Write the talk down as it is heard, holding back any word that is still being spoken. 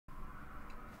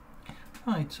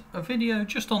Right, a video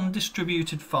just on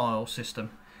distributed file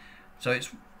system. So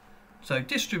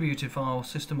distributed file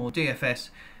system, or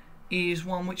DFS, is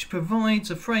one which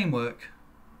provides a framework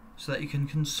so that you can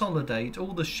consolidate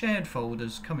all the shared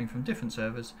folders coming from different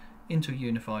servers into a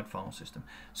unified file system.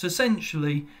 So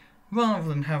essentially, rather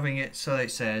than having it so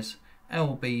it says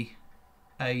lbad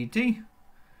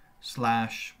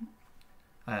slash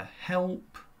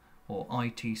help or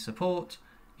IT support,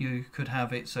 you could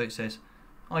have it so it says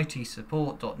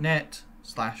itsupport.net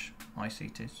slash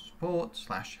ICT support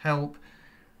slash help,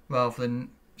 rather than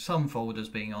some folders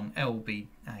being on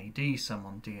LBAD, some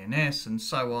on DNS, and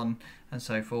so on and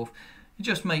so forth. It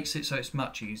just makes it so it's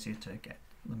much easier to get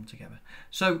them together.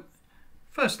 So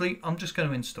firstly, I'm just going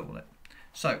to install it.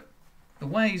 So the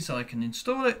ways I can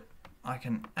install it, I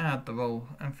can add the role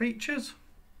and features.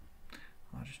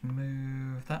 I'll just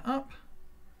move that up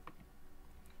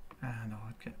and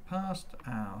I'll get past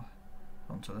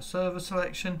onto the server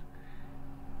selection,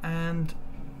 and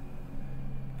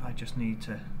I just need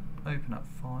to open up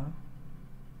file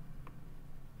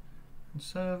and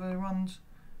server runs,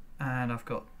 and I've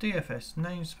got DFS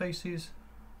namespaces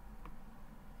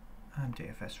and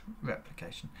DFS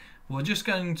replication. We're just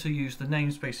going to use the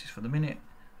namespaces for the minute,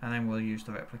 and then we'll use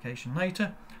the replication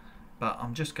later, but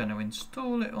I'm just going to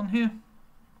install it on here.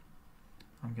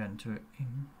 I'm going to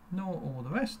ignore all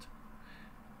the rest,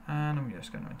 and I'm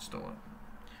just going to install it.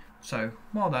 So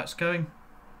while that's going,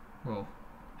 we'll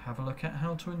have a look at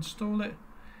how to install it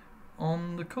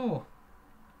on the core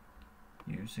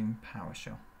using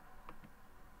PowerShell.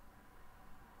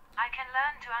 I can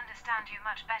learn to understand you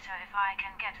much better if I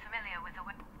can get familiar with the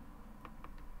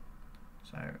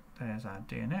So there's our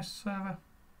DNS server,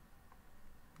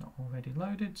 not already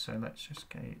loaded, so let's just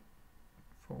get it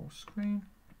full screen.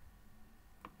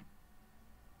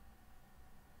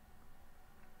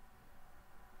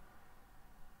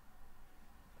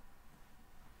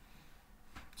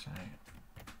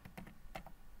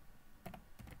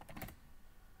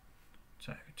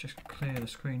 So just clear the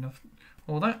screen of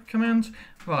all that commands.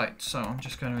 Right, so I'm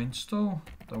just going to install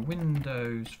the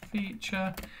Windows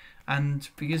feature, and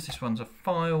because this one's a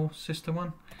file system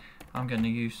one, I'm going to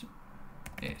use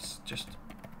it's just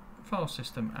file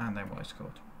system and then what it's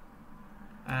called.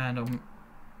 And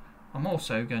I'm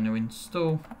also going to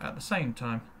install at the same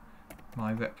time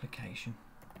my replication,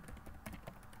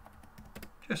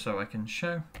 just so I can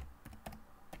show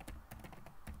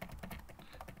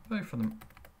both of them.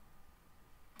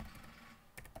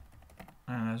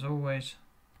 And as always,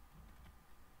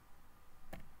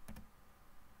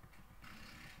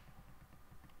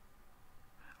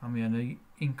 I'm going to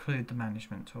include the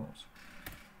management tools,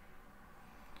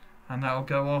 and that will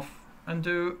go off and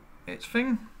do its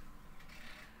thing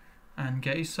and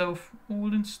get yourself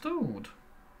all installed.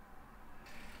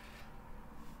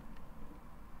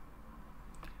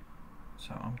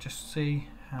 So I'll just see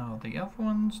how the other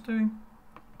one's doing.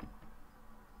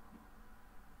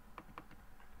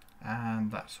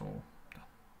 And that's all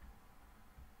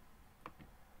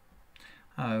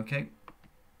done. Okay,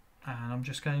 and I'm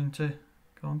just going to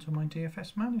go onto my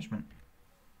DFS management.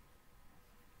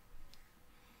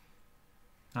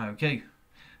 Okay,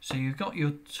 so you've got your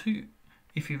two,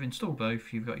 if you've installed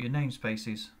both, you've got your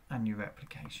namespaces and your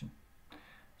replication.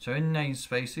 So in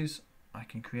namespaces, I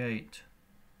can create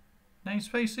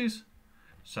namespaces,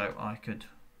 so I could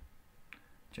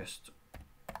just,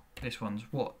 this one's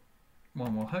what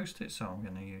one will host it, so I'm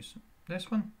going to use this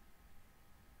one.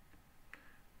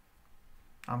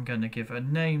 I'm going to give a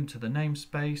name to the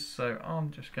namespace, so I'm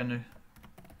just going to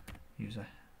use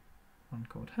one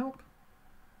called help.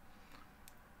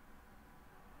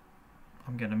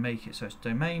 I'm going to make it so it's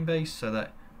domain based so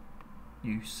that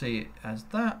you see it as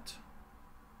that,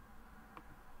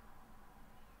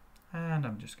 and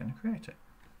I'm just going to create it.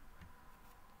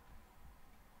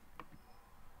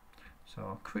 So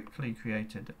I've quickly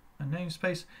created a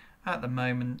namespace. At the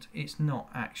moment it's not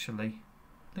actually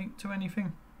linked to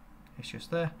anything, it's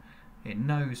just there. It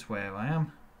knows where I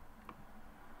am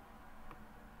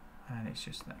and it's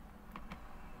just there,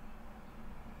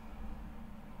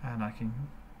 and I can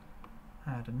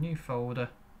add a new folder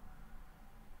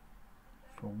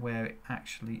for where it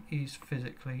actually is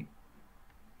physically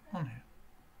on here.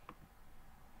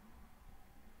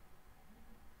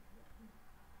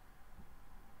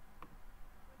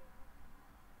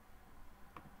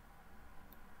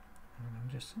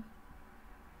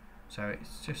 So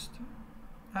it's just,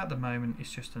 at the moment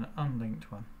it's just an unlinked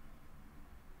one.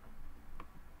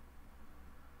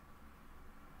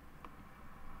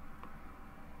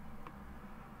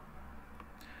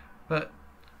 But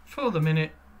for the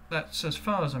minute, that's as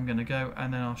far as I'm going to go,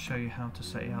 and then I'll show you how to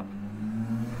set it up.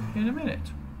 in a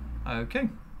minute. Okay,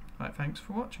 right, thanks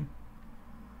for watching.